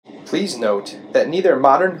Please note that neither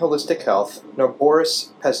Modern Holistic Health nor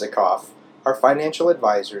Boris Pezikov are financial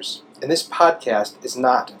advisors, and this podcast is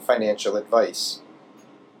not financial advice.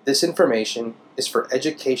 This information is for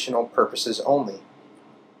educational purposes only.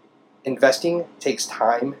 Investing takes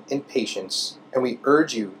time and patience, and we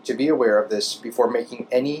urge you to be aware of this before making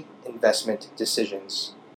any investment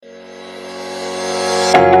decisions.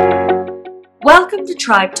 Welcome to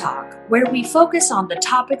Tribe Talk, where we focus on the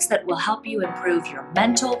topics that will help you improve your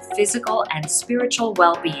mental, physical, and spiritual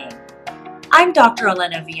well-being. I'm Dr.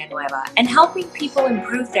 Elena Villanueva, and helping people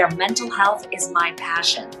improve their mental health is my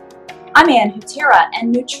passion. I'm Ann Hutera,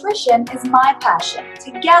 and nutrition is my passion.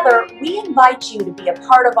 Together, we invite you to be a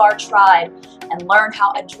part of our tribe and learn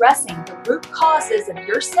how addressing the root causes of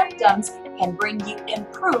your symptoms can bring you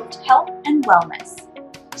improved health and wellness.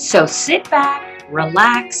 So sit back,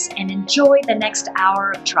 relax, and enjoy the next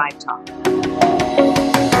hour of Tribe Talk.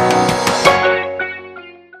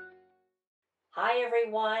 Hi,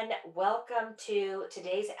 everyone. Welcome to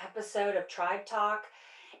today's episode of Tribe Talk.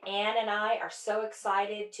 Ann and I are so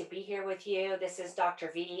excited to be here with you. This is Dr.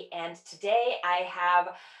 V, and today I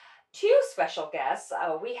have two special guests.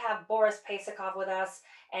 We have Boris Pezikov with us,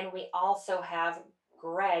 and we also have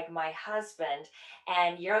Greg, my husband,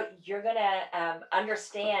 and you're gonna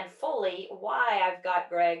understand fully why I've got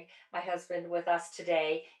Greg, my husband, with us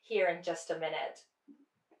today here in just a minute.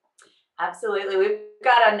 Absolutely. We've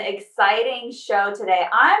got an exciting show today.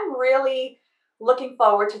 I'm really looking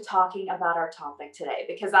forward to talking about our topic today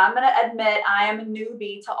because I'm going to admit I am a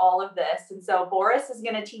newbie to all of this. And so Boris is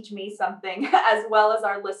going to teach me something as well as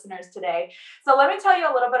our listeners today. So let me tell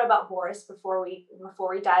you a little bit about Boris before we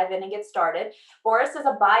dive in and get started. Boris is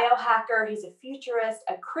a biohacker. He's a futurist,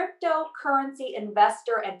 a cryptocurrency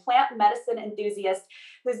investor, and plant medicine enthusiast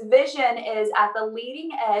whose vision is at the leading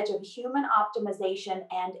edge of human optimization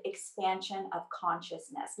and expansion of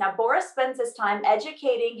consciousness. Now, Boris spends his time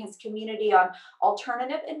educating his community on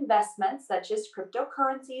alternative investments such as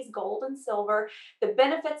cryptocurrencies, gold and silver, the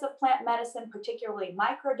benefits of plant medicine, particularly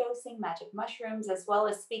microdosing, magic mushrooms, as well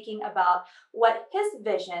as speaking about what his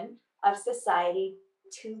vision of society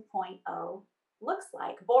 2.0 looks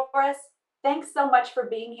like. Boris, thanks so much for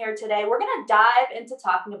being here today. We're going to dive into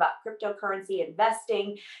talking about cryptocurrency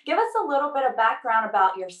investing. Give us a little bit of background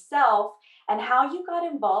about yourself and how you got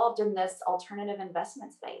involved in this alternative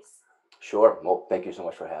investment space. Sure. Well, thank you so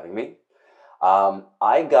much for having me.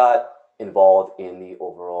 I got involved in the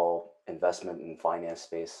overall investment and finance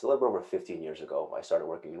space a little over 15 years ago. I started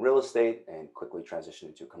working in real estate and quickly transitioned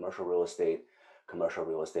into commercial real estate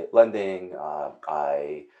lending.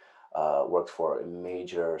 I worked for a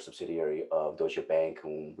major subsidiary of Deutsche Bank,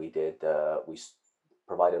 whom we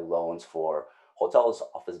provided loans for hotels,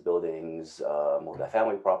 office buildings,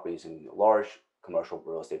 multifamily properties, and large commercial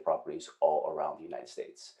real estate properties all around the United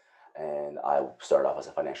States. And I started off as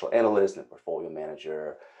a financial analyst and a portfolio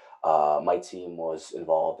manager. My team was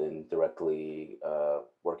involved in directly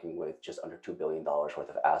working with just under $2 billion worth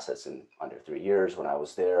of assets in under 3 years when I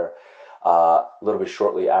was there. A little bit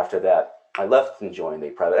shortly after that, I left and joined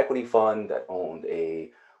a private equity fund that owned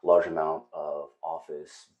a large amount of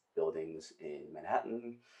office buildings in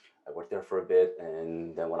Manhattan. I worked there for a bit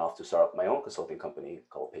and then went off to start up my own consulting company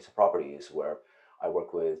called Pace of Properties, where I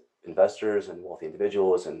work with investors and wealthy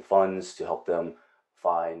individuals and funds to help them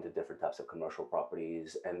find the different types of commercial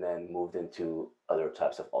properties, and then moved into other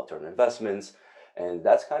types of alternative investments. And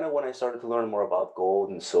that's kind of when I started to learn more about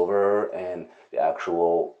gold and silver and the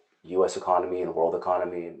actual US economy and world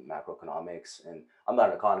economy and macroeconomics. And I'm not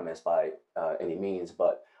an economist by any means,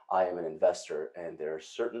 but I am an investor, and there are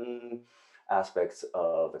certain aspects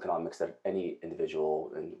of economics that any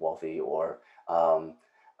individual and wealthy or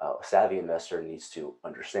savvy investor needs to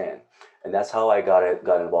understand. And that's how I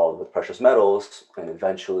got involved with precious metals. And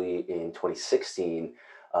eventually in 2016,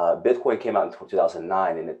 Bitcoin came out in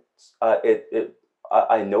 2009, and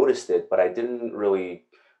I noticed it, but I didn't really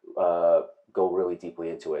go really deeply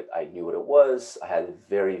into it. I knew what it was. I had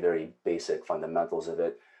very, very basic fundamentals of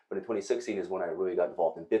it. But in 2016 is when I really got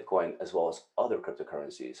involved in Bitcoin as well as other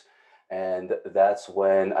cryptocurrencies. And that's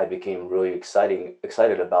when I became really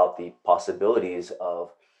excited about the possibilities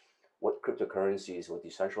of what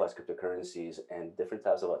decentralized cryptocurrencies and different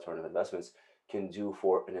types of alternative investments can do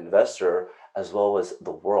for an investor as well as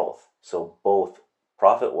the world. So both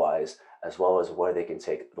profit-wise as well as where they can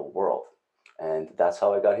take the world. And that's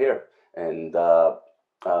how I got here. And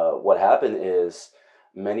what happened is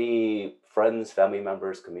many friends, family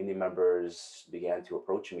members, community members began to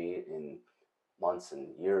approach me in months and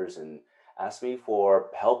years and ask me for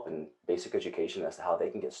help and basic education as to how they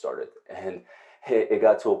can get started. And it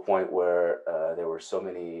got to a point where there were so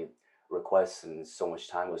many requests, and so much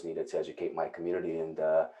time was needed to educate my community. And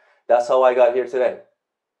that's how I got here today.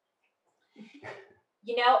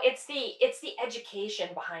 It's the education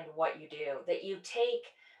behind what you do, that you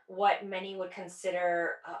take what many would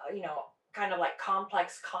consider kind of like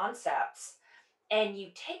complex concepts, and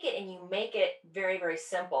you take it and you make it very, very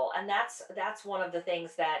simple. And that's one of the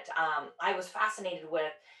things that I was fascinated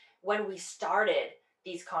with when we started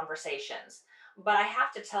these conversations. But I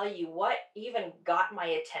have to tell you, what even got my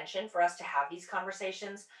attention for us to have these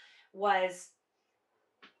conversations was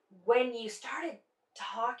when you started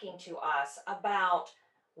talking to us about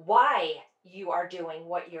why you are doing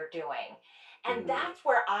what you're doing. And Mhm. that's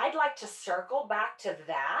where I'd like to circle back to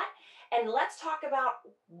that. And let's talk about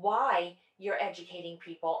why you're educating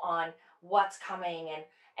people on what's coming,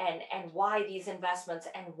 and why these investments,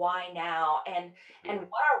 and why now, and Mhm.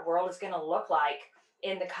 what our world is going to look like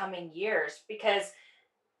in the coming years. Because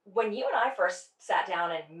when you and I first sat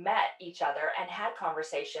down and met each other and had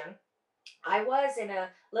conversation, I was in a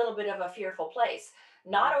little bit of a fearful place.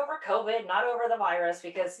 Not Mhm. over COVID, not over the virus,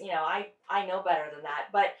 because I know better than that.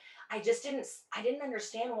 But I didn't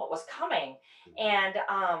understand what was coming,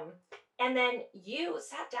 Mhm. and then you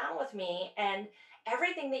sat down with me, and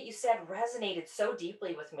everything that you said resonated so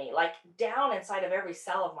deeply with me, like down inside of every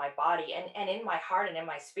cell of my body, and in my heart and in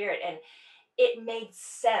my spirit, and it made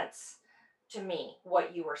sense to me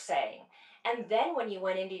what you were saying. And then when you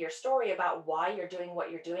went into your story about why you're doing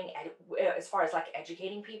what you're doing, as far as like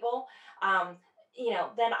educating people, um,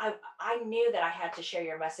 then I knew that I had to share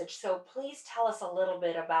your message. So please tell us a little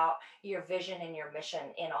bit about your vision and your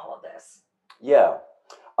mission in all of this. Yeah.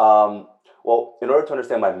 Um, well, in order to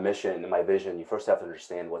understand my mission and my vision, you first have to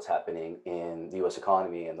understand what's happening in the U.S.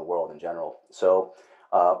 economy and the world in general. So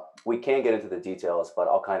we can get into the details, but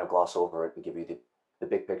I'll kind of gloss over it and give you the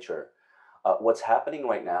big picture. What's happening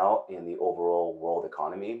right now in the overall world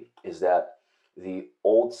economy is that the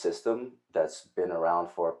old system that's been around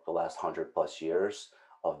for the last 100 plus years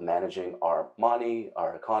of managing our money,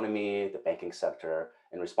 our economy, the banking sector,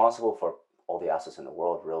 and responsible for all the assets in the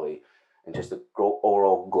world, really, and just the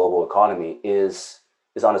overall global economy is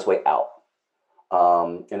on its way out.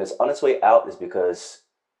 And it's on its way out is because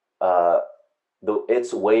uh,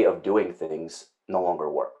 its way of doing things no longer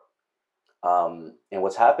work. And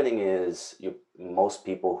what's happening is most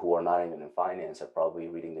people who are not even in finance are probably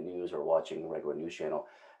reading the news or watching the regular news channel,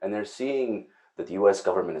 and they're seeing that the U.S.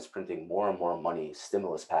 government is printing more and more money,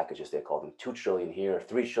 stimulus packages they call them, 2 trillion here,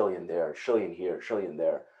 3 trillion there, trillion here, trillion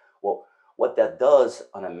there. Well, what that does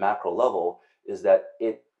on a macro level is that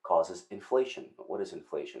it causes inflation. What is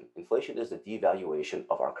inflation? Inflation is the devaluation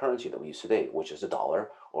of our currency that we use today, which is the dollar,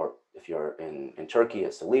 or if you're in Turkey,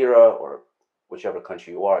 it's the lira, or whichever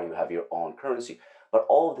country you are, you have your own currency. But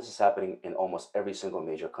all of this is happening in almost every single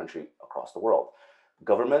major country across the world.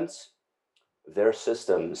 Governments, their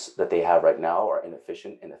systems that they have right now are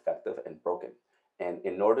inefficient, ineffective, and broken. And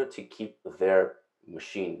in order to keep their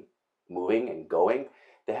machine moving and going,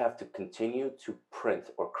 they have to continue to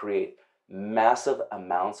print or create massive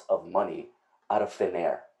amounts of money out of thin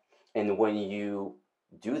air. And when you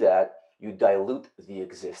do that, you dilute the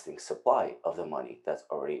existing supply of the money that's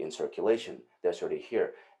already in circulation, that's already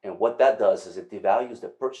here. And what that does is it devalues the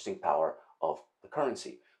purchasing power of the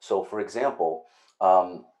currency. So, for example,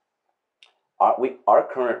 um, our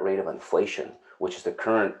current rate of inflation, which is the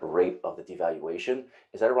current rate of the devaluation,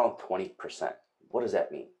 is at around 20%. What does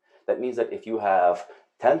that mean? That means that if you have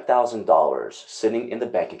 $10,000 sitting in the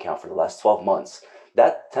bank account for the last 12 months,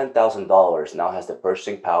 that $10,000 now has the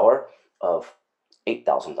purchasing power of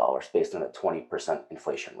 $8,000 based on a 20%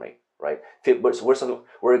 inflation rate, right?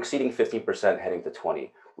 We're exceeding 15%, heading to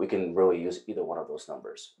 20. We can really use either one of those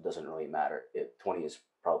numbers. It doesn't really matter. 20 is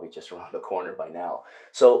probably just around the corner by now.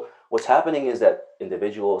 So what's happening is that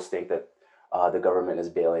individuals think that the government is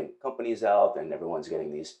bailing companies out and everyone's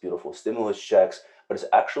getting these beautiful stimulus checks, but it's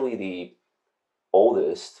actually the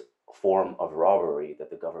oldest form of robbery that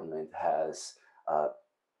the government has uh,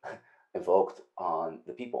 invoked on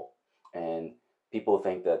the people. And people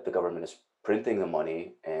think that the government is printing the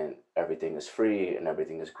money and everything is free and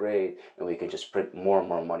everything is great and we can just print more and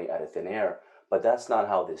more money out of thin air. But that's not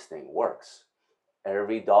how this thing works.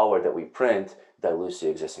 Every dollar that we print dilutes the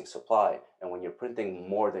existing supply. And when you're printing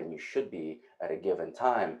more than you should be at a given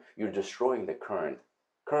time, you're destroying the current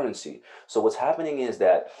currency. So what's happening is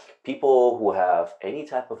that people who have any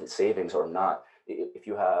type of savings or not, if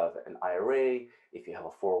you have an IRA, if you have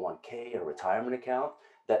a 401k, a retirement account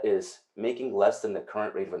that is making less than the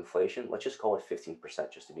current rate of inflation, let's just call it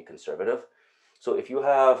 15% just to be conservative. So if you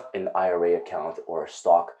have an IRA account or a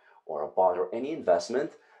stock or a bond or any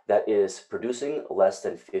investment that is producing less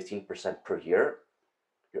than 15% per year,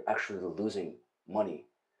 you're actually losing money.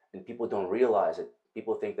 And people don't realize it.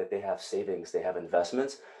 People think that they have savings, they have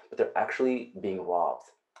investments, but they're actually being robbed.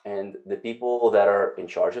 And the people that are in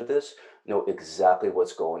charge of this know exactly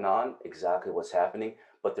what's going on, exactly what's happening,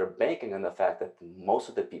 but they're banking on the fact that most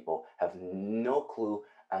of the people have no clue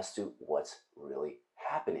as to what's really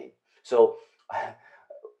happening. So,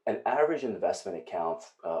 an average investment account,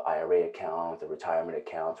 IRA account, a retirement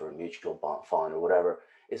account, or a mutual bond fund, or whatever,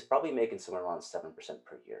 is probably making somewhere around 7%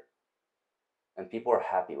 per year, and people are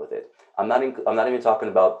happy with it. I'm not even talking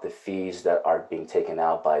about the fees that are being taken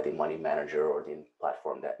out by the money manager or the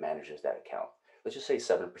platform that manages that account. Let's just say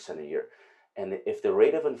 7% a year. And if the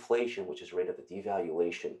rate of inflation, which is rate of the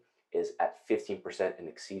devaluation, is at 15% and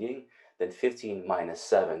exceeding, then 15 minus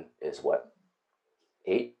 7 is what?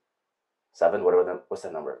 8, 7, whatever what's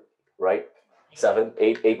the number, right? 7,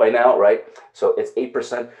 8 by now, right? So it's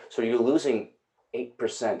 8%. So you're losing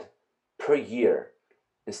 8% per year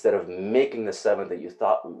instead of making the 7 that you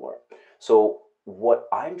thought we were. So what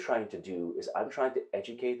I'm trying to do is I'm trying to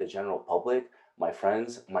educate the general public, my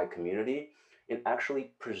friends, my community, in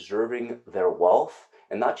actually preserving their wealth,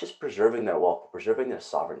 and not just preserving their wealth, but preserving their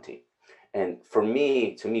sovereignty. And for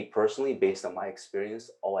me, to me personally, based on my experience,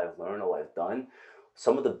 all I've learned, all I've done,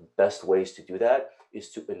 some of the best ways to do that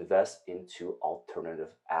is to invest into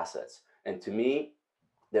alternative assets. And to me,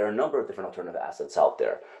 there are a number of different alternative assets out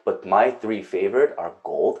there, but my three favorite are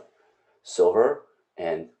gold, silver,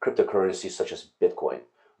 and cryptocurrencies such as Bitcoin.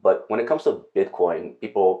 But when it comes to Bitcoin,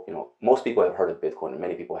 people, most people have heard of Bitcoin, and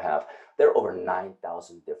many people have. There are over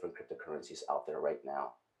 9,000 different cryptocurrencies out there right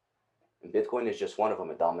now. And Bitcoin is just one of them.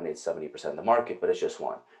 It dominates 70% of the market, but it's just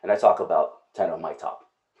one. And I talk about 10 of my top.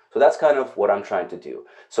 So that's kind of what I'm trying to do.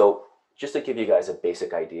 So just to give you guys a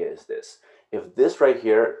basic idea is this. If this right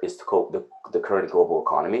here is the current global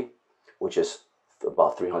economy, which is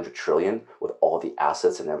about 300 trillion with all the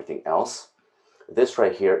assets and everything else, this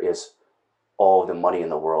right here is all the money in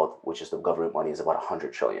the world, which is the government money, is about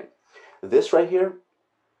 100 trillion. This right here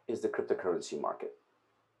is the cryptocurrency market.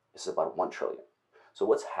 This is about 1 trillion. So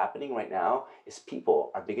what's happening right now is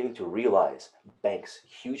people are beginning to realize, banks,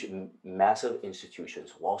 huge, massive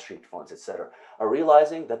institutions, Wall Street funds, etc., are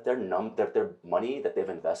realizing that their money that they've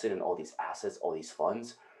invested in all these assets, all these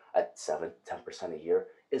funds at 7-10% a year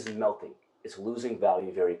is melting. It's losing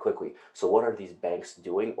value very quickly. So what are these banks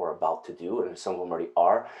doing or about to do? And some of them already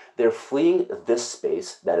are. They're fleeing this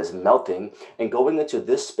space that is melting and going into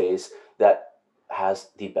this space that has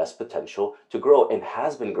the best potential to grow and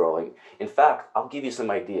has been growing. In fact, I'll give you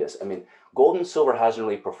some ideas. I mean, gold and silver hasn't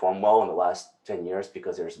really performed well in the last 10 years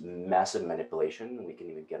because there's massive manipulation, and we can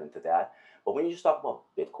even get into that. But when you just talk about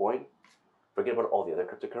Bitcoin, forget about all the other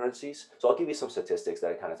cryptocurrencies. So I'll give you some statistics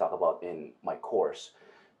that I kind of talk about in my course.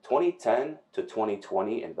 2010 to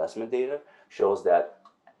 2020 investment data shows that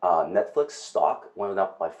Netflix stock went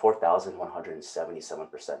up by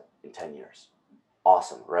 4,177% in 10 years.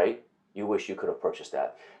 Awesome, right? You wish you could have purchased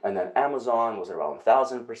that. And then Amazon was around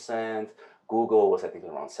 1,000%. Google was, I think,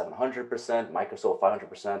 around 700%. Microsoft,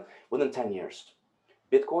 500% within 10 years.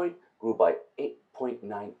 Bitcoin grew by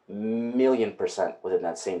 8.9 million% within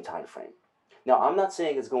that same time frame. Now, I'm not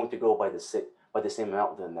saying it's going to grow by the same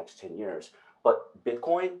amount within the next 10 years, but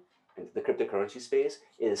Bitcoin and the cryptocurrency space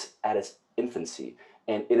is at its infancy.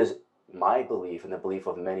 And it is my belief and the belief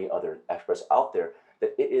of many other experts out there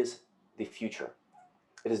that it is the future.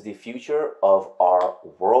 It is the future of our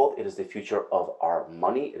world. It is the future of our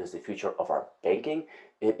money. It is the future of our banking.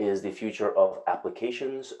 It is the future of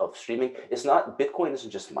applications, of streaming. Bitcoin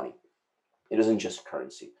isn't just money. It isn't just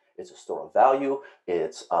currency. It's a store of value.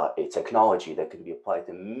 It's a technology that can be applied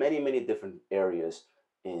to many, many different areas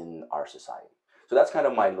in our society. So that's kind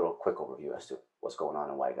of my little quick overview as to what's going on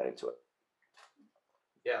and why I got into it.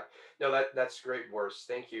 Yeah, no, that's great, Boris.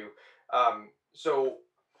 Thank you. So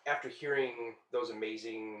after hearing those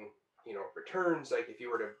amazing, returns, like if you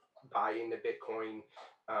were to buy into Bitcoin,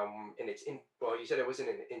 and well, you said it was in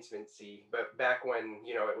an infancy, but back when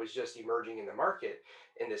it was just emerging in the market,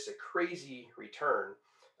 and this a crazy return.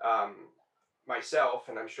 Um, Myself,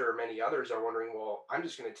 and I'm sure many others are wondering, well, I'm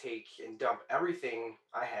just going to take and dump everything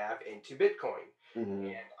I have into Bitcoin, Mm-hmm.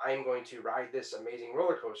 and I'm going to ride this amazing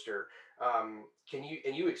roller coaster. Can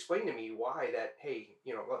you explain to me why that? Hey,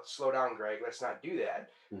 let's slow down, Greg. Let's not do that.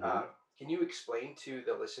 Mm-hmm. Can you explain to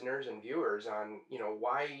the listeners and viewers on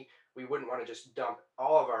why we wouldn't want to just dump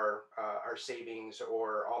all of our savings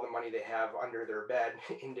or all the money they have under their bed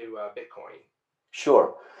into Bitcoin?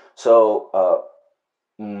 Sure. So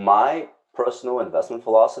my personal investment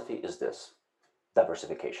philosophy is this: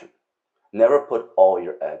 diversification. Never put all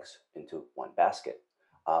your eggs into one basket.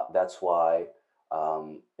 That's why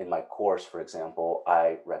In my course, for example,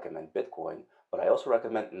 I recommend Bitcoin, but I also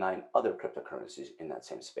recommend 9 other cryptocurrencies in that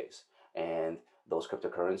same space. And those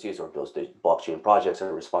cryptocurrencies or those blockchain projects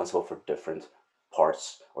are responsible for different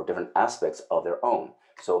parts or different aspects of their own.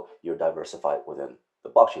 So you're diversified within the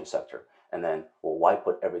blockchain sector. And then, well, why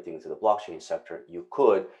put everything into the blockchain sector? You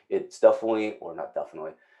could, it's definitely, or not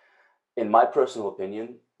definitely, in my personal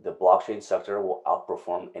opinion, the blockchain sector will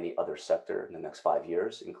outperform any other sector in the next 5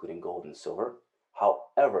 years, including gold and silver.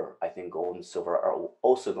 However, I think gold and silver are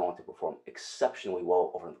also going to perform exceptionally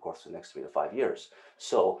well over the course of the next 3 to 5 years.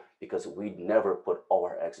 So, because we never put all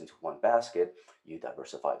our eggs into one basket, you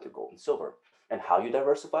diversify to gold and silver. And how you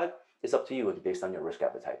diversify is up to you and based on your risk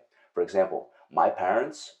appetite. For example, my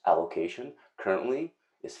parents' allocation currently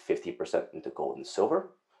is 50% into gold and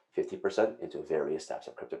silver, 50% into various types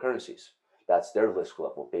of cryptocurrencies. That's their risk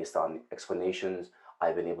level based on explanations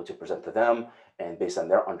I've been able to present to them and based on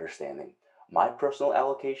their understanding. My personal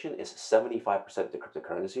allocation is 75% into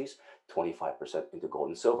cryptocurrencies, 25% into gold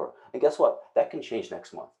and silver. And guess what? That can change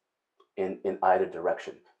next month in either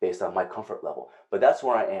direction based on my comfort level. But that's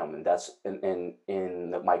where I am. And that's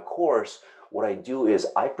in my course, what I do is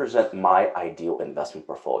I present my ideal investment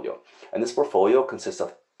portfolio. And this portfolio consists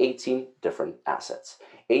of 18 different assets,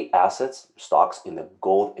 8 assets, stocks in the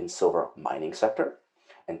gold and silver mining sector,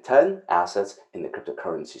 and 10 assets in the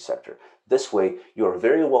cryptocurrency sector. This way, you are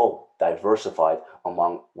very well diversified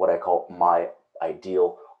among what I call my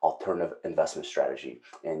ideal alternative investment strategy.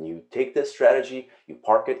 And you take this strategy, you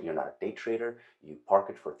park it, you're not a day trader, you park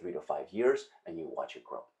it for 3 to 5 years and you watch it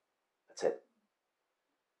grow. That's it.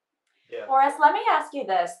 Yeah. Boris, let me ask you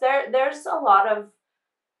this. There's a lot of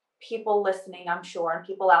people listening, I'm sure, and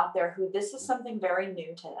people out there who this is something very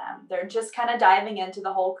new to them. They're just kind of diving into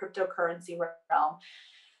the whole cryptocurrency realm.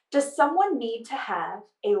 Does someone need to have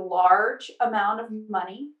a large amount of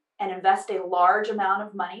money and invest a large amount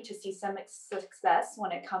of money to see some success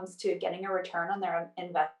when it comes to getting a return on their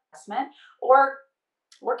investment? Or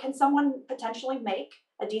can someone potentially make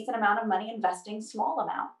a decent amount of money investing small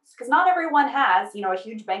amounts? Because not everyone has, a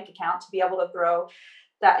huge bank account to be able to throw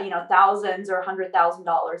that, thousands or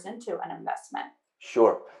 $100,000 into an investment.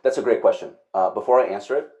 Sure. That's a great question. Before I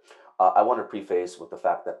answer it, I want to preface with the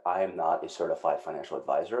fact that I am not a certified financial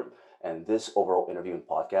advisor, and this overall interview and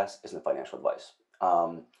podcast isn't financial advice.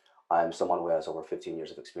 I'm someone who has over 15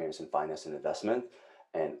 years of experience in finance and investment,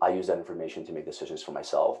 and I use that information to make decisions for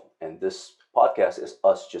myself. And this podcast is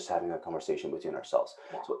us just having a conversation between ourselves.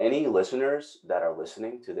 Yeah. So any listeners that are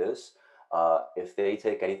listening to this, if they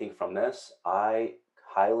take anything from this, I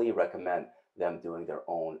highly recommend them doing their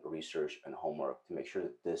own research and homework to make sure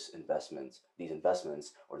that these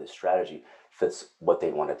investments or this strategy fits what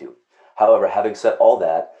they want to do. However, having said all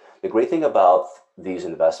that, the great thing about these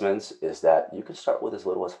investments is that you can start with as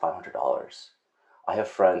little as $500. I have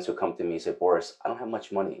friends who come to me and say, Boris, I don't have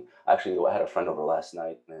much money. Actually, I had a friend over last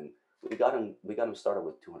night and we got him started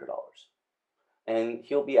with $200. And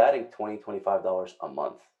he'll be adding $20, $25 a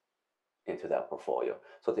month into that portfolio.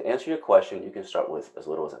 So to answer your question, you can start with as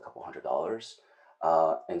little as a couple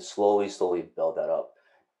 $100 and slowly build that up.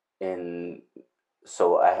 And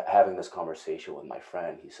so having this conversation with my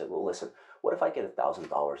friend, he said, well, listen, what if I get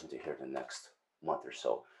 $1,000 into here in the next month or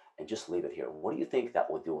so and just leave it here? What do you think that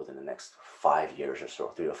would do within the next 5 years or so,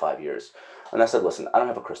 3 to 5 years? And I said, listen, I don't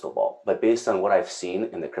have a crystal ball, but based on what I've seen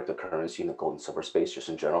in the cryptocurrency and the gold and silver space, just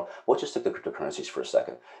in general, we'll just take the cryptocurrencies for a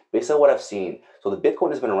second. Based on what I've seen, so the Bitcoin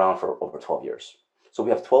has been around for over 12 years. So we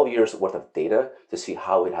have 12 years worth of data to see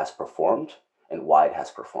how it has performed and why it has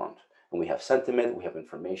performed. And we have sentiment, we have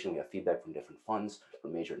information, we have feedback from different funds,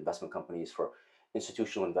 from major investment companies, for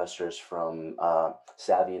institutional investors, from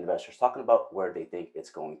savvy investors, talking about where they think it's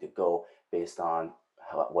going to go based on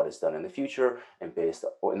what is done in the future and based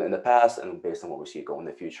in the past and based on what we see go in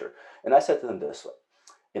the future. And I said to them this way,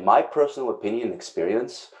 in my personal opinion and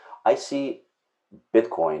experience, I see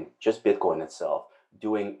Bitcoin, just Bitcoin itself,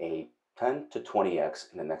 doing a 10 to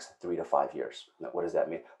 20x in the next 3 to 5 years. Now, what does that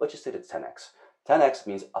mean? Let's just say it's 10x. 10x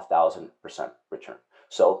means 1,000% return.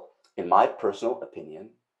 So in my personal opinion,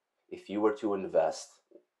 if you were to invest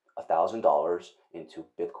 $1,000 into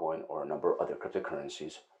Bitcoin or a number of other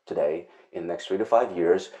cryptocurrencies today, in the next 3 to 5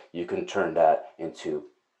 years, you can turn that into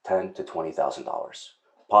 $10,000 to $20,000,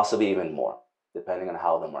 possibly even more, depending on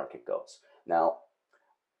how the market goes. Now,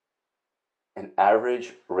 an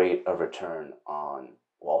average rate of return on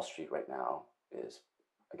Wall Street right now is,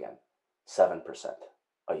 again, 7%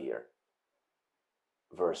 a year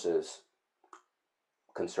versus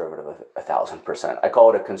conservative of 1,000%. I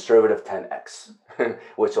call it a conservative 10x,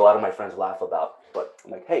 which a lot of my friends laugh about. But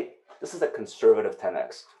I'm like, hey, this is a conservative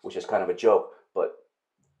 10x, which is kind of a joke. But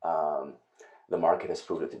the market has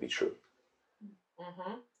proven it to be true.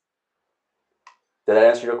 Mm-hmm. Did that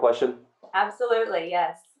answer your question? Absolutely,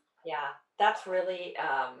 yes. Yeah, that's really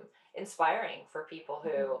inspiring for people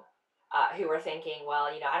who are thinking, well,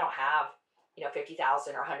 I don't have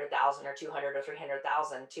 50,000 or 100,000 or 200 or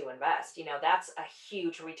 300,000 to invest. That's a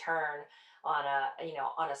huge return on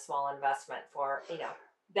a small investment for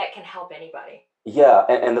that can help anybody. Yeah,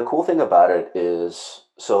 and the cool thing about it is,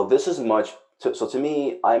 so this is much, so to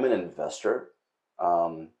me, I'm an investor.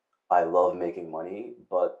 Um, I love making money,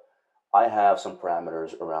 but I have some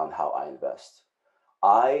parameters around how I invest.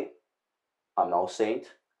 I I'm no saint,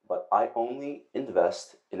 but I only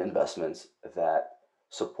invest in investments that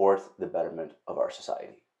support the betterment of our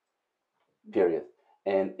society, period.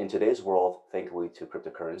 And in today's world, thankfully to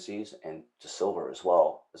cryptocurrencies and to silver as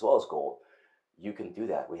well as gold, you can do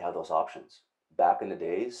that. We have those options. Back in the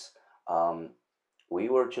days, um, we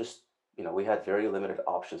were just, we had very limited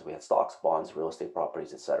options. We had stocks, bonds, real estate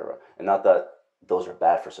properties, etc. And not that those are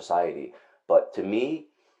bad for society, but to me,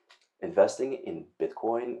 investing in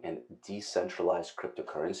Bitcoin and decentralized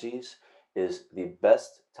cryptocurrencies is the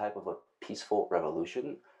best type of a peaceful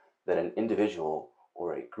revolution that an individual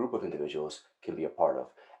or a group of individuals can be a part of.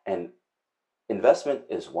 And investment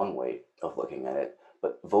is one way of looking at it,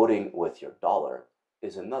 but voting with your dollar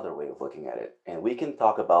is another way of looking at it. And we can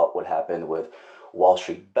talk about what happened with Wall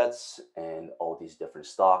Street bets and all these different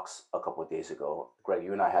stocks a couple of days ago. Greg,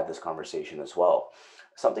 you and I had this conversation as well.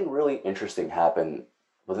 Something really interesting happened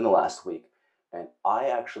within the last week, and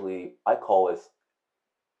I call it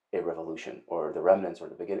a revolution, or the remnants, or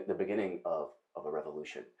the beginning of a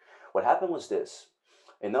revolution. What happened was this: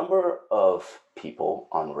 a number of people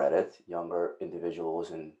on Reddit, younger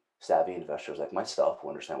individuals and savvy investors like myself who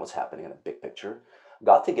understand what's happening in a big picture,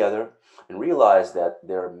 got together and realized that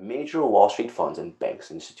there are major Wall Street funds and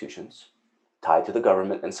banks and institutions tied to the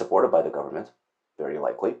government and supported by the government, very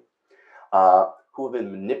likely, who have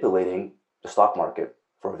been manipulating the stock market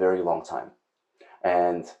for a very long time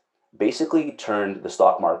and basically turned the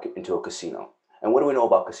stock market into a casino. And what do we know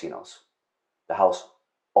about casinos? The house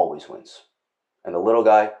always wins, and the little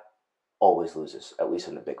guy always loses, at least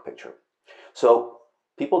in the big picture. So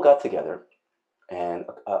people got together, and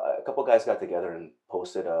a couple guys got together and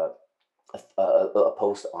posted a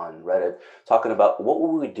post on Reddit talking about what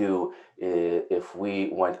would we do if we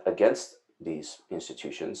went against these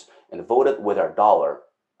institutions and voted with our dollar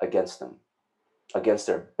against them, against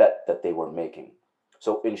their bet that they were making.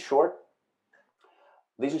 So in short,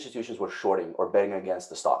 these institutions were shorting or betting against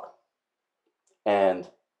the stock. And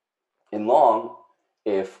in long,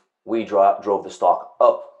 if we drove the stock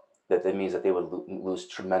up, that means that they would lose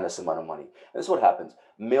tremendous amount of money. And this is what happens.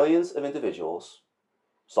 Millions of individuals,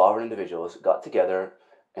 sovereign individuals, got together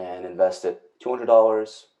and invested $200,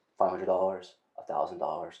 $500,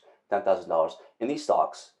 $1,000, $10,000 in these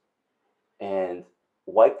stocks and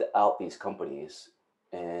wiped out these companies.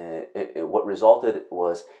 And what resulted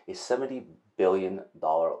was a $70 billion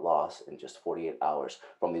loss in just 48 hours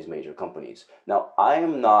from these major companies. Now, I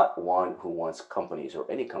am not one who wants companies or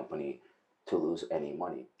any company to lose any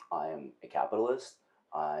money. I am a capitalist,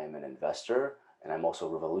 I'm an investor, and I'm also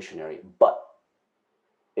revolutionary. But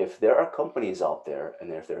if there are companies out there,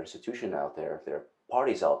 and if there are institutions out there, if there are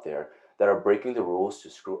parties out there that are breaking the rules to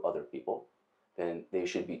screw other people, then they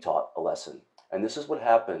should be taught a lesson. And this is what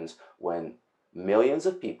happens when millions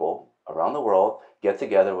of people around the world get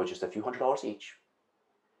together with just a few $100s each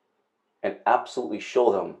and absolutely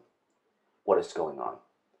show them what is going on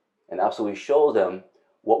and absolutely show them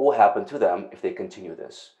what will happen to them if they continue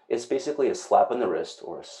this. It's basically a slap on the wrist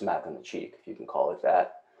or a smack on the cheek, if you can call it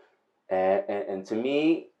that. And to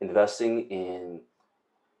me, investing in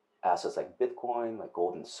assets like Bitcoin, like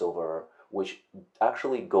gold and silver, which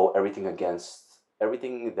actually go everything against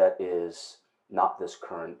everything that is not this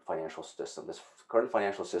current financial system. This current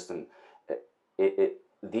financial system,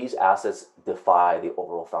 these assets defy the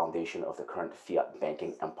overall foundation of the current fiat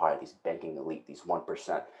banking empire, these banking elite, these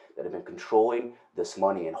 1% that have been controlling this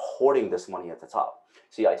money and hoarding this money at the top.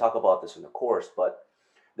 See, I talk about this in the course, but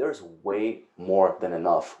there's way more than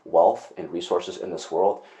enough wealth and resources in this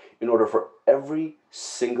world in order for every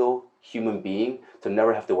single human being to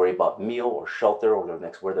never have to worry about meal or shelter or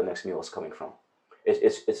where the next meal is coming from.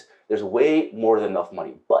 There's way more than enough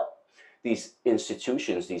money. But these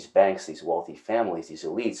institutions, these banks, these wealthy families, these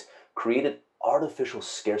elites created artificial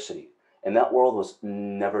scarcity. And that world was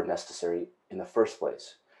never necessary in the first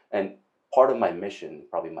place. And part of my mission,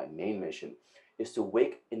 probably my main mission, is to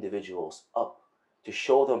wake individuals up to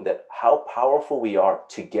show them that how powerful we are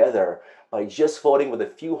together by just voting with a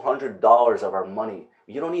few $100s of our money.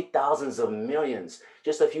 You don't need thousands of millions,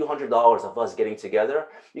 just a few $100s of us getting together.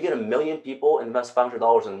 You get 1 million people invest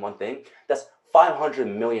 $500 in one thing, that's $500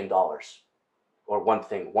 million, or one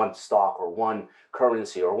thing, one stock, or one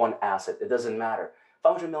currency, or one asset. It doesn't matter.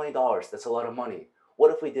 $500 million, that's a lot of money.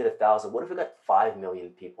 What if we did 1,000? What if we got 5 million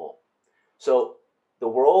people? So the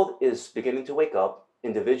world is beginning to wake up.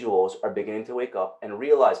 Individuals are beginning to wake up and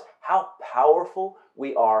realize how powerful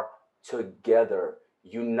we are together,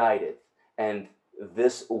 united. And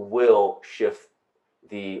this will shift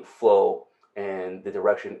the flow and the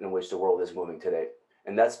direction in which the world is moving today.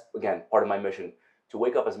 And that's, again, part of my mission, to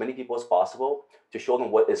wake up as many people as possible, to show them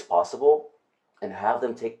what is possible, and have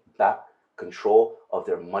them take back control of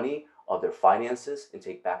their money, of their finances, and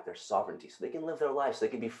take back their sovereignty so they can live their lives, so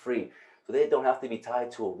they can be free, so they don't have to be tied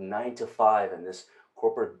to a 9 to 5 and this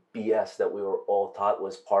corporate BS that we were all taught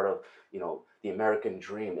was part of, the American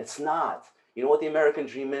dream. It's not. You know what the American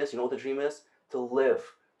dream is? You know what the dream is? To live,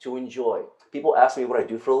 to enjoy. People ask me what I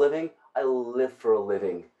do for a living. I live for a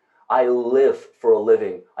living. I live for a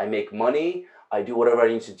living. I make money. I do whatever I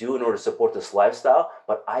need to do in order to support this lifestyle,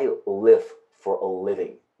 but I live for a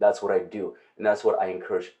living. That's what I do. And that's what I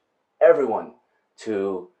encourage everyone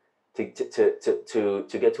to get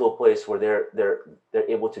to a place where they're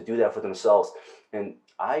able to do that for themselves. And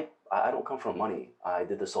I don't come from money. I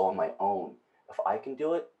did this all on my own. If I can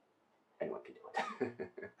do it, anyone can do it.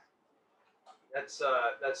 That's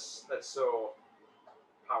so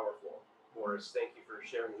powerful, Boris. Thank you for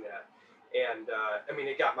sharing that. And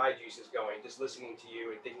it got my juices going just listening to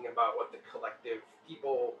you and thinking about what the collective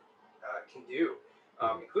people can do,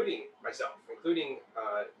 including myself, including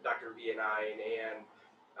Dr. V and I and Ann,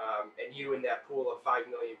 and you in that pool of 5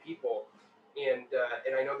 million people. And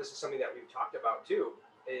I know this is something that we've talked about too.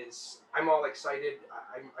 Is I'm all excited.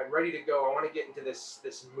 I'm ready to go. I want to get into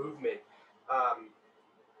this movement.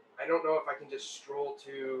 I don't know if I can just stroll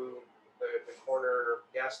to the corner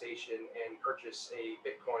gas station and purchase a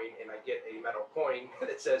Bitcoin and I get a metal coin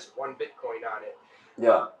that says 1 Bitcoin on it.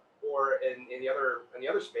 Yeah. Or in the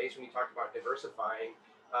other space, when you talk about diversifying,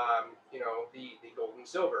 the gold and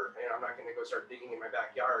silver, and I'm not going to go start digging in my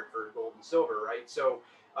backyard for gold and silver, right? So,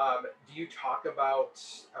 do you talk about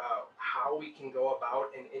how we can go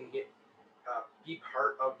about and get be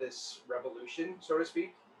part of this revolution, so to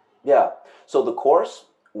speak? Yeah. So the course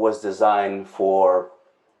was designed for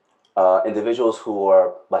individuals who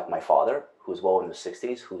are like my father, who's well in his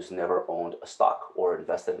 60s, who's never owned a stock or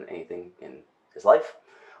invested in anything in his life,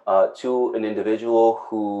 to an individual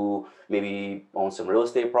who maybe owns some real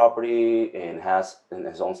estate property and has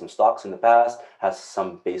owned some stocks in the past, has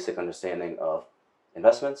some basic understanding of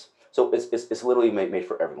investments. So it's literally made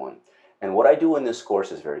for everyone. And what I do in this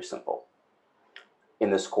course is very simple. In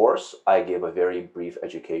this course, I give a very brief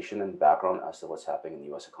education and background as to what's happening in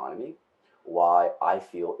the US economy, why I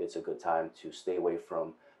feel it's a good time to stay away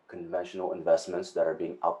from conventional investments that are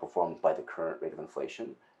being outperformed by the current rate of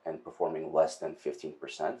inflation and performing less than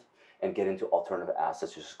 15%, and get into alternative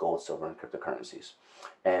assets such as gold, silver, and cryptocurrencies.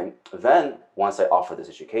 And then once I offer this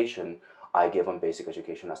education, I give them basic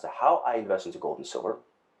education as to how I invest into gold and silver,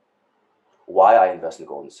 why I invest in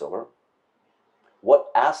gold and silver, what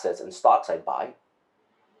assets and stocks I buy,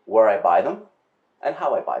 where I buy them, and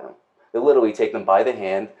how I buy them. They literally take them by the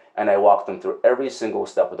hand, and I walk them through every single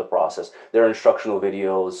step of the process. There are instructional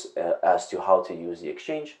videos as to how to use the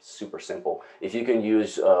exchange. Super simple. If you can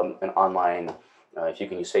use an online, if you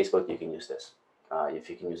can use Facebook, you can use this. If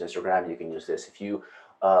you can use Instagram, you can use this. If you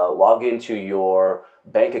log into your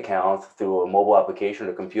bank account through a mobile application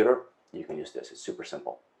or computer, you can use this. It's super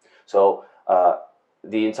simple. So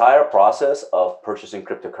the entire process of purchasing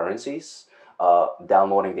cryptocurrencies,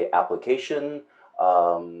 downloading the application,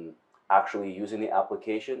 actually using the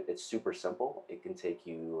application, it's super simple. It can take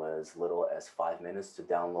you as little as 5 minutes to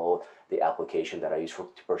download the application that I use to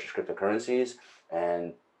purchase cryptocurrencies.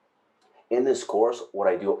 And in this course, what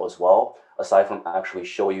I do as well, aside from actually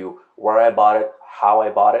show you where I bought it, how I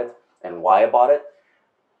bought it, and why I bought it,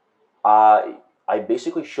 I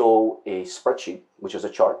basically show a spreadsheet, which is a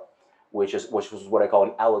chart, which was what I call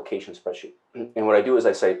an allocation spreadsheet. And what I do is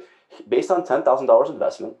I say, based on $10,000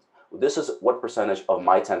 investment, this is what percentage of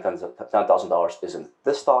my $10,000 is in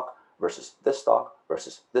this stock versus this stock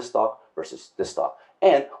versus this stock versus this stock.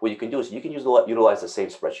 And what you can do is you can utilize the same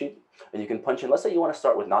spreadsheet, and you can punch in. Let's say you want to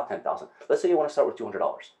start with not $10,000. Let's say you want to start with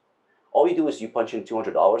 $200. All you do is you punch in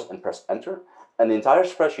 $200 and press enter, and the entire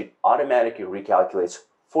spreadsheet automatically recalculates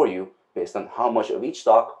for you based on how much of each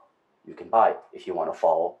stock you can buy if you want to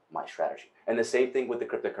follow my strategy. And the same thing with the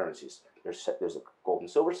cryptocurrencies. There's a gold and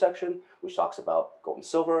silver section, which talks about gold and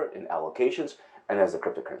silver and allocations, and there's the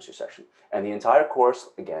cryptocurrency section. And the entire course,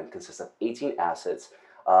 again, consists of 18 assets.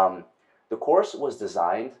 The course was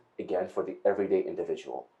designed, again, for the everyday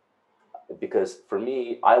individual. Because for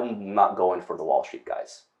me, I'm not going for the Wall Street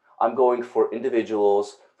guys. I'm going for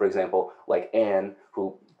individuals, for example, like Anne,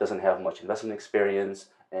 who doesn't have much investment experience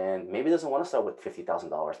and maybe doesn't want to start with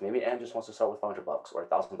 $50,000. Maybe Anne just wants to start with $500 or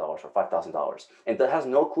 $1,000 or $5,000 and that has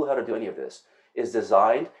no clue how to do any of this. It's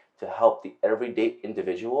designed to help the everyday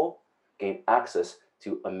individual gain access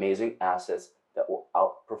to amazing assets that will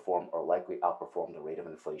outperform or likely outperform the rate of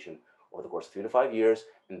inflation over the course of 3 to 5 years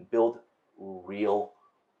and build real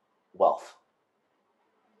wealth.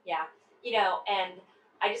 Yeah, and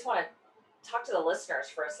I just want to talk to the listeners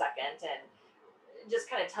for a second and just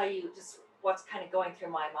kind of tell you just what's kind of going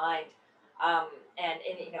through my mind.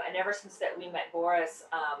 And ever since that we met Boris,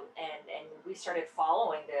 and we started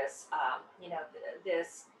following this,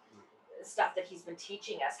 this stuff that he's been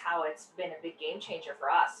teaching us, how it's been a big game changer for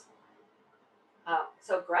us.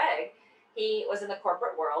 So Greg, he was in the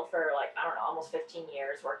corporate world for almost 15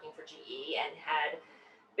 years working for GE and had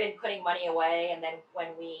been putting money away. And then when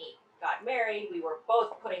we got married, we were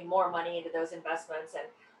both putting more money into those investments. And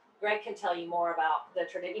Greg can tell you more about the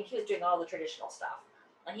tradition. He was doing all the traditional stuff,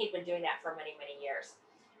 and he'd been doing that for many, many years.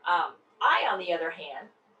 I, on the other hand,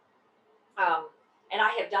 and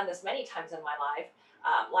I have done this many times in my life,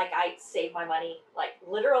 I saved my money,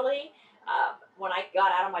 literally. When I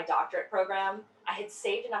got out of my doctorate program, I had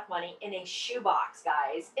saved enough money in a shoebox,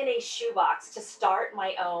 guys, in a shoebox to start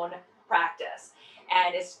my own practice.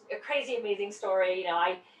 And it's a crazy, amazing story.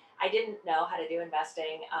 I didn't know how to do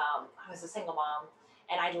investing. I was a single mom,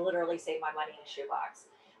 and I literally saved my money in a shoebox.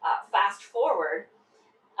 Fast forward,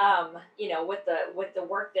 with the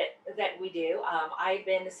work that we do, I've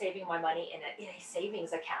been saving my money in a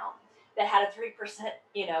savings account that had a 3%,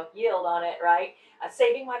 yield on it, right?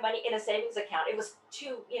 Saving my money in a savings account. It was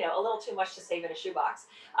a little too much to save in a shoebox.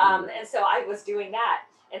 And so I was doing that.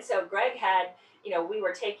 And so Greg had, we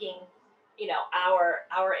were taking,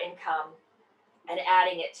 our income and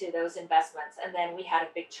adding it to those investments. And then we had a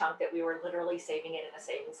big chunk that we were literally saving it in a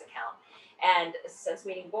savings account. And since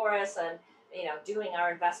meeting Boris and, doing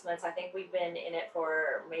our investments, I think we've been in it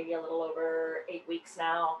for maybe a little over 8 weeks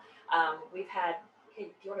now. We've had, do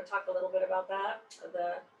you want to talk a little bit about that?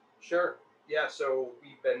 Sure. Yeah. So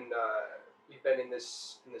we've been in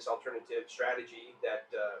this alternative strategy that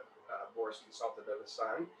Boris consulted us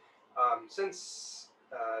on since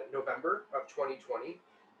November of 2020,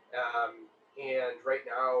 and right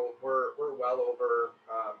now we're well over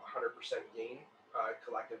 100% gain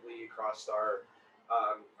collectively across our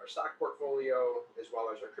stock portfolio as well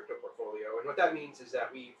as our crypto portfolio. And what that means is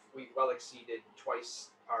that we've well exceeded twice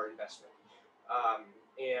our investment.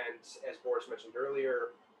 And as Boris mentioned earlier,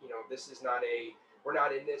 this is we're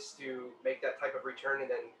not in this to make that type of return and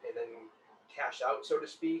then cash out, so to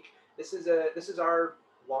speak. This is our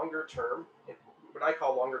longer term, what I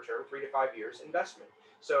call longer term, 3 to 5 years investment.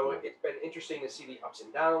 So it's been interesting to see the ups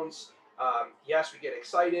and downs. Yes, we get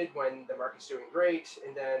excited when the market's doing great,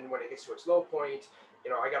 and then when it gets to its low point,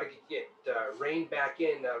 I got to get reined back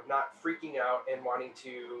in of not freaking out and wanting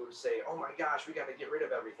to say, oh my gosh, we got to get rid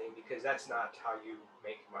of everything, because that's not how you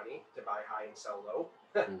make money, to buy high and sell low.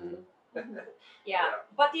 Yeah,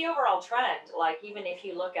 but the overall trend, even if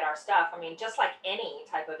you look at our stuff, just like any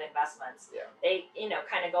type of investments, they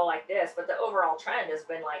kind of go like this, but the overall trend has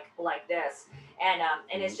been like this, and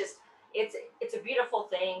it's just it's a beautiful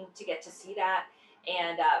thing to get to see that,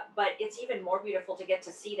 and but it's even more beautiful to get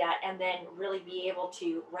to see that and then really be able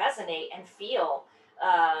to resonate and feel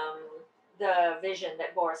the vision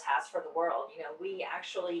that Boris has for the world. We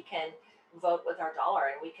actually can vote with our dollar,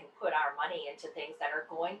 and we can put our money into things that are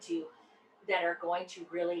going to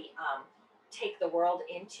really take the world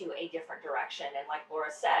into a different direction. And like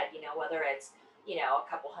Laura said, whether it's a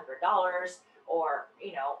couple $100 or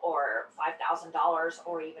or $5,000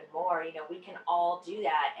 or even more, we can all do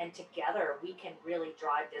that, and together we can really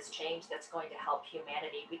drive this change that's going to help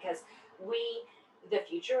humanity, because the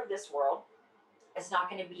future of this world is not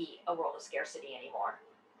going to be a world of scarcity anymore.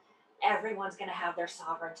 Everyone's going to have their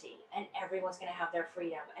sovereignty, and everyone's going to have their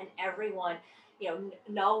freedom, and everyone,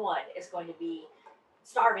 no one is going to be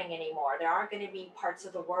starving anymore. There aren't going to be parts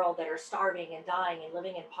of the world that are starving and dying and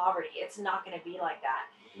living in poverty. It's not going to be like that.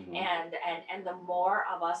 Mm-hmm. And the more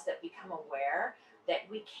of us that become aware that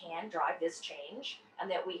we can drive this change, and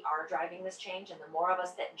that we are driving this change, and the more of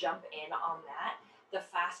us that jump in on that, the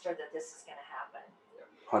faster that this is going to happen.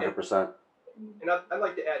 100%. And I'd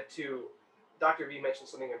like to add too, Dr. V mentioned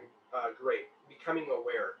something great, becoming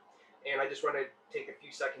aware. And I just want to take a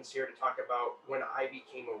few seconds here to talk about when I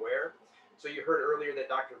became aware. So you heard earlier that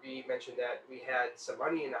Dr. V mentioned that we had some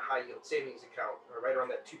money in a high yield savings account, or right around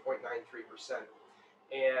that 2.93%.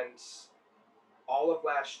 And all of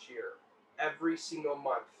last year, every single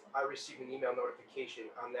month, I received an email notification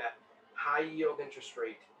on that high yield interest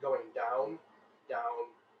rate going down, down,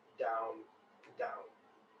 down, down,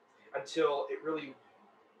 until it really,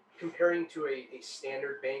 comparing to a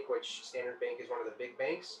standard bank, which Standard Bank is one of the big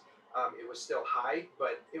banks, it was still high,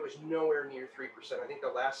 but it was nowhere near 3%. I think the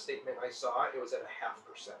last statement I saw, it was at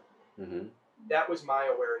 0.5%. Mm-hmm. That was my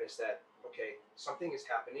awareness that, okay, something is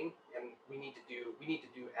happening, and we need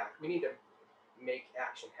to make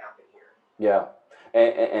action happen here. Yeah,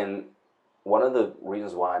 and one of the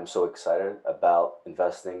reasons why I'm so excited about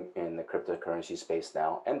investing in the cryptocurrency space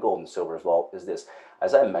now and gold and silver as well is this.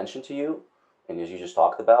 As I mentioned to you, and as you just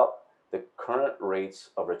talked about, the current rates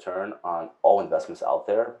of return on all investments out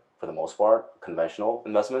there, for the most part, conventional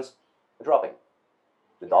investments, are dropping.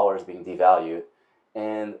 The dollar is being devalued,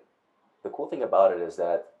 and the cool thing about it is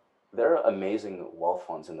that there are amazing wealth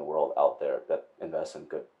funds in the world out there that invest in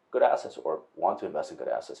good assets or want to invest in good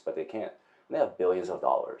assets, but they can't. And they have billions of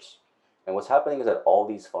dollars. And what's happening is that all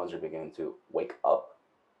these funds are beginning to wake up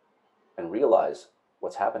and realize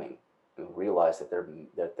what's happening, and realize that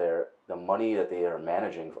they're the money that they are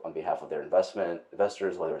managing on behalf of their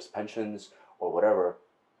investors, whether it's pensions or whatever,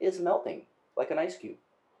 is melting like an ice cube,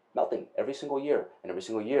 melting every single year. And every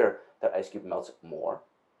single year, that ice cube melts more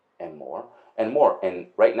and more and more. And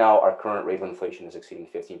right now, our current rate of inflation is exceeding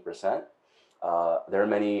 15%. There are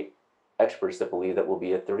many experts that believe that will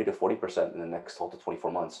be at 30 to 40% in the next 12 to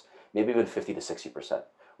 24 months, maybe even 50 to 60%.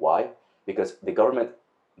 Why? Because the government,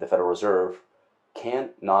 the Federal Reserve,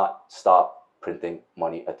 cannot stop printing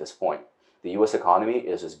money at this point. The US economy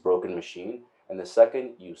is this broken machine, and the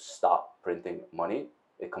second you stop printing money,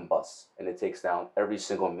 it combusts and it takes down every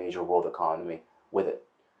single major world economy with it.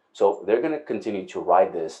 So they're going to continue to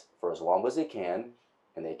ride this for as long as they can,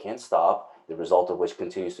 and they can't stop, the result of which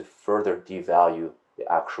continues to further devalue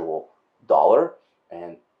the actual dollar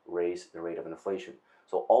and raise the rate of inflation.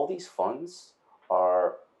 So all these funds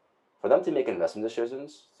are, for them to make investment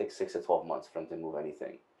decisions, takes 6 to 12 months for them to move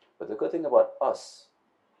anything. But the good thing about us,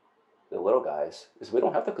 the little guys, is we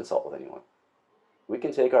don't have to consult with anyone. We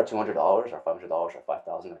can take our $200, our $500, our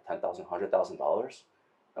 $5,000, our $10,000, $100,000,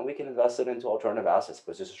 and we can invest it into alternative assets,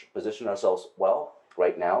 position ourselves well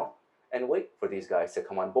right now, and wait for these guys to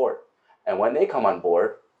come on board. And when they come on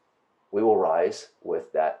board, we will rise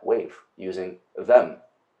with that wave using them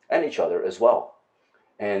and each other as well.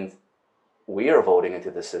 And we are voting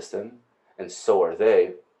into the system, and so are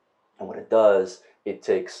they. And what it does, it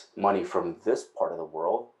takes money from this part of the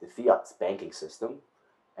world, the fiat banking system,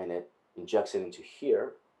 and it injects it into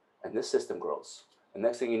here, and this system grows. And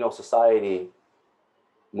next thing you know, society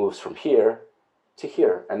moves from here to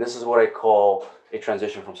here. And this is what I call a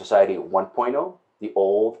transition from society 1.0, the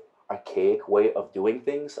old archaic way of doing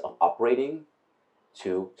things, of operating,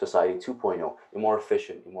 to society 2.0, a more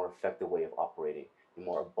efficient, a more effective way of operating, a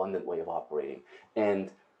more abundant way of operating.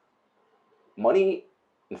 And money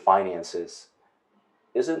and finances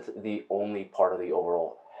isn't the only part of the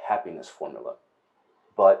overall happiness formula,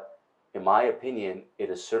 but in my opinion, it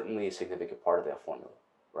is certainly a significant part of that formula,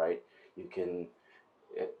 right? You can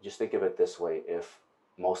just think of it this way. If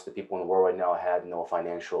most of the people in the world right now had no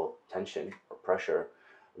financial tension or pressure,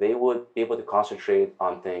 they would be able to concentrate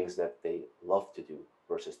on things that they love to do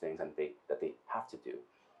versus things that they have to do.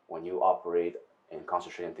 When you operate and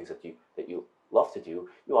concentrate on things that you love to do,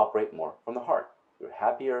 you operate more from the heart. You're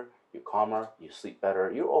happier, you're calmer, you sleep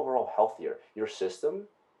better, you're overall healthier. Your system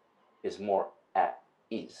is more at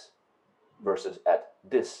ease versus at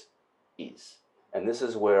dis-ease. And this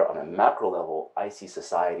is where, on a macro level, I see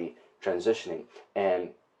society transitioning. And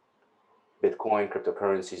Bitcoin,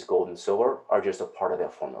 cryptocurrencies, gold, and silver are just a part of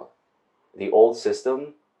that formula. The old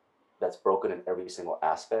system that's broken in every single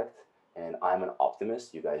aspect, and I'm an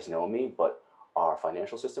optimist, you guys know me, but our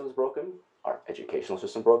financial system is broken, our educational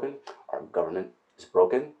system is broken, our government is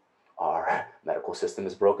broken, our medical system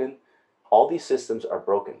is broken. All these systems are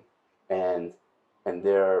broken, and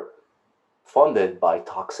they're funded by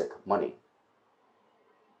toxic money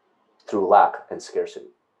through lack and scarcity.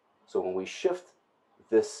 So when we shift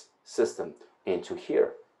this system into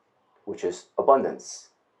here, which is abundance,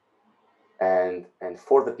 and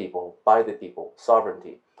for the people, by the people,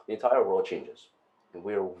 sovereignty, the entire world changes. And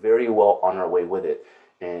we are very well on our way with it.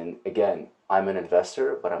 And again, I'm an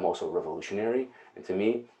investor, but I'm also a revolutionary. And to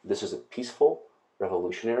me, this is a peaceful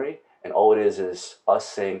revolutionary. And all it is us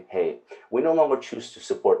saying, hey, we no longer choose to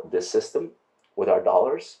support this system with our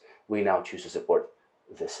dollars. We now choose to support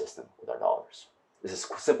this system with our dollars. It's as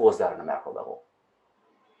simple as that on a macro level.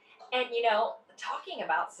 And talking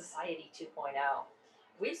about Society 2.0,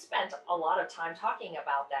 we've spent a lot of time talking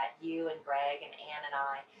about that, you and Greg and Ann and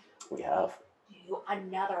I. We have. Do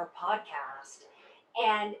another podcast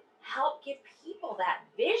and help give people that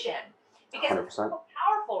vision, because 100%. it's so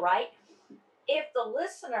powerful, right? If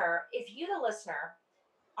you, the listener,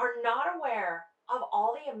 are not aware of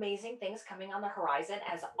all the amazing things coming on the horizon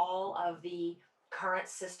as all of the current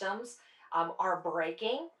systems are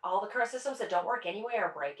breaking, all the current systems that don't work anyway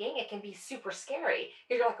are breaking, it can be super scary.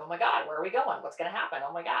 You're like, oh my God, where are we going? What's going to happen?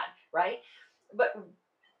 Oh my God, right? But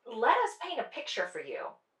let us paint a picture for you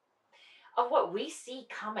of what we see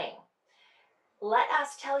coming. Let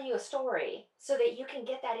us tell you a story so that you can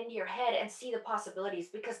get that into your head and see the possibilities,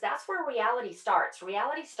 because that's where reality starts.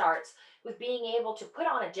 Reality starts with being able to put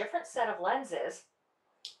on a different set of lenses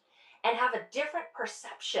and have a different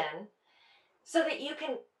perception so that you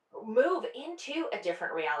can move into a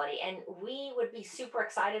different reality. And we would be super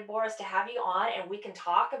excited, Boris, to have you on, and we can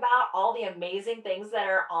talk about all the amazing things that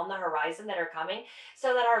are on the horizon that are coming,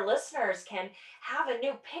 so that our listeners can have a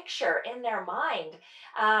new picture in their mind,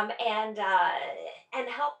 and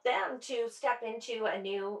help them to step into a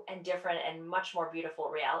new and different and much more beautiful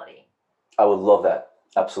reality. I would love that.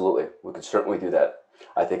 Absolutely. We could certainly do that.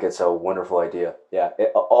 I think it's a wonderful idea. Yeah.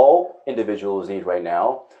 All individuals need right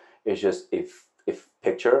now is just a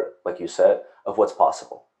picture, like you said, of what's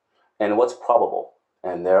possible and what's probable.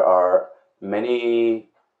 And there are many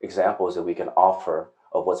examples that we can offer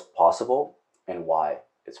of what's possible and why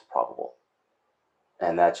it's probable.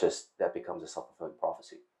 And that becomes a self-fulfilling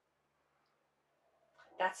prophecy.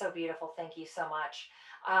 That's so beautiful. Thank you so much.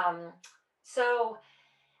 So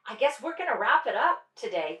I guess we're going to wrap it up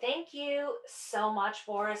today. Thank you so much,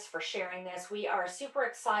 Boris, for sharing this. We are super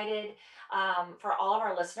excited for all of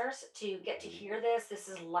our listeners to get to hear this. This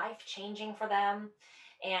is life-changing for them.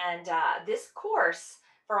 And this course,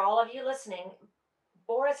 for all of you listening,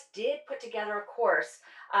 Boris did put together a course,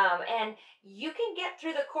 and you can get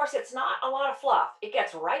through the course. It's not a lot of fluff. It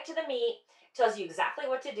gets right to the meat, tells you exactly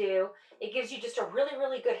what to do. It gives you just a really,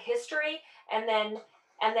 really good history, and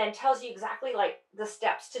then tells you exactly like the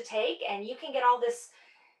steps to take. And you can get all this,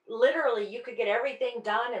 literally, you could get everything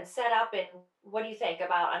done and set up in, what do you think,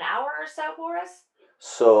 about an hour or so, Boris?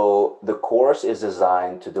 So the course is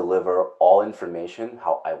designed to deliver all information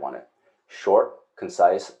how I want it. Short,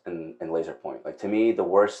 concise, and laser point. Like, to me, the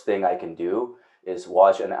worst thing I can do is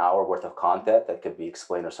watch an hour worth of content that could be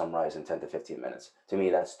explained or summarized in 10 to 15 minutes. To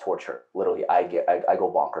me, that's torture. Literally, I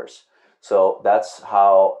go bonkers. So that's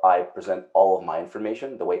how I present all of my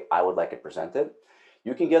information, the way I would like it presented.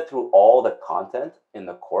 You can get through all the content in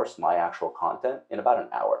the course, my actual content, in about an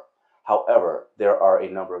hour. However, there are a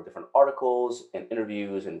number of different articles and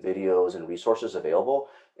interviews and videos and resources available.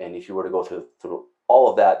 And if you were to go through all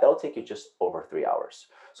of that, that'll take you just over 3 hours.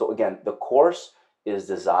 So again, the course is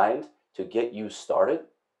designed to get you started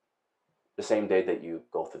the same day that you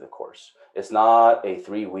go through the course. It's not a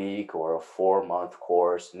 3-week or a 4-month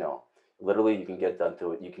course. No, literally you can get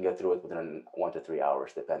through it within 1 to 3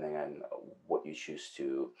 hours, depending on what you choose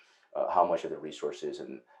to, how much of the resources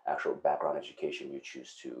and actual background education you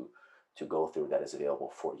choose to go through that is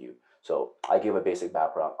available for you. So I give a basic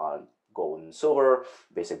background on gold and silver,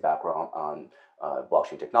 basic background on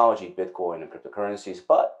blockchain technology, Bitcoin, and cryptocurrencies,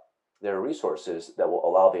 but there are resources that will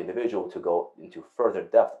allow the individual to go into further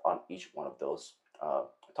depth on each one of those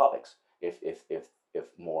topics if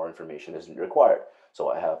more information isn't required.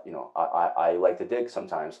 So I have, I like to dig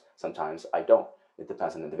sometimes I don't. It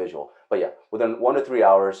depends on the individual. But yeah, within 1 to 3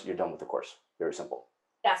 hours, you're done with the course. Very simple.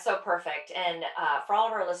 That's so perfect. And for all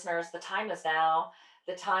of our listeners, the time is now.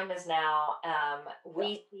 The time is now.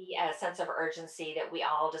 We see a sense of urgency that we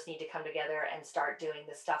all just need to come together and start doing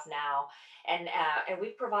this stuff now. And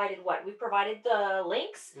we've provided we've provided the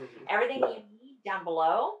links, everything you need down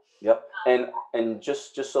below. Yep. And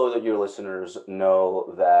just so that your listeners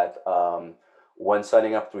know that when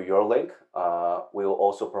signing up through your link, we will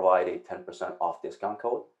also provide a 10% off discount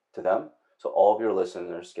code to them. So all of your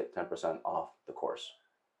listeners get 10% off the course.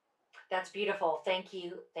 That's beautiful. Thank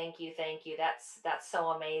you. Thank you. Thank you. That's so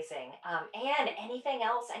amazing. And anything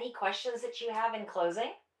else? Any questions that you have in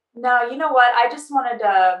closing? No, you know what? I just wanted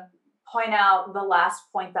to point out the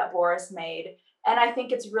last point that Boris made. And I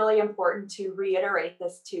think it's really important to reiterate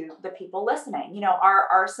this to the people listening.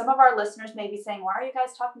 Our some of our listeners may be saying, why are you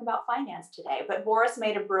guys talking about finance today? But Boris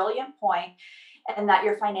made a brilliant point. and that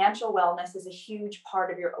your financial wellness is a huge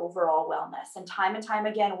part of your overall wellness. And time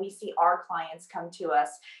again, we see our clients come to us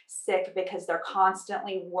sick because they're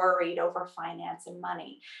constantly worried over finance and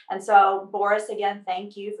money. And so, Boris, again,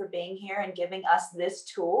 thank you for being here and giving us this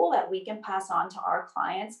tool that we can pass on to our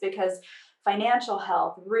clients, because financial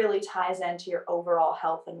health really ties into your overall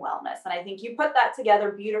health and wellness. And I think you put that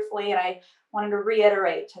together beautifully. And I wanted to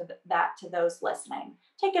reiterate to those listening.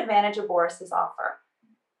 Take advantage of Boris's offer.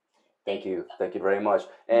 Thank you. Thank you very much.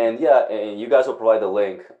 And yeah, and you guys will provide the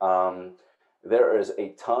link. There is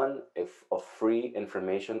a ton of free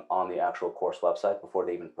information on the actual course website before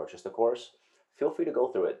they even purchase the course. Feel free to go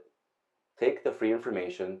through it. Take the free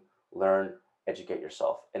information, learn, educate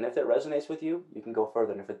yourself. And if it resonates with you, you can go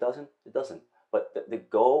further. And if it doesn't, it doesn't. But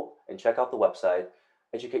go and check out the website,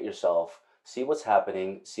 educate yourself, see what's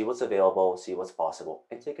happening, see what's available, see what's possible,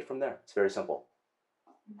 and take it from there. It's very simple.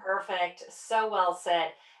 Perfect. So well said.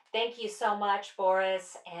 Thank you so much,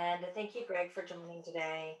 Boris. And thank you, Greg, for joining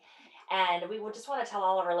today. And we would just want to tell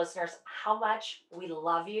all of our listeners how much we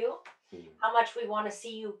love you, how much we want to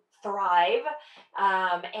see you thrive,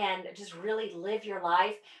 and just really live your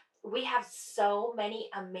life. We have so many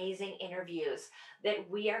amazing interviews that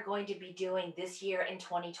we are going to be doing this year in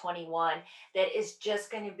 2021 that is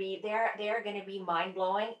just going to be they're going to be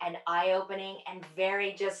mind-blowing and eye-opening and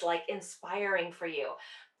very just like inspiring for you,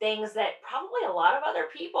 things that probably a lot of other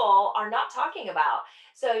people are not talking about.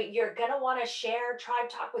 So you're going to want to share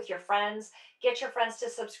Tribe Talk with your friends, get your friends to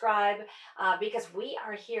subscribe, because we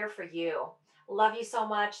are here for you. Love you so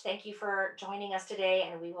much. Thank you for joining us today,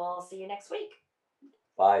 and we will see you next week.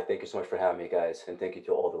 Bye. Thank you so much for having me, guys. And thank you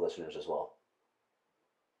to all the listeners as well.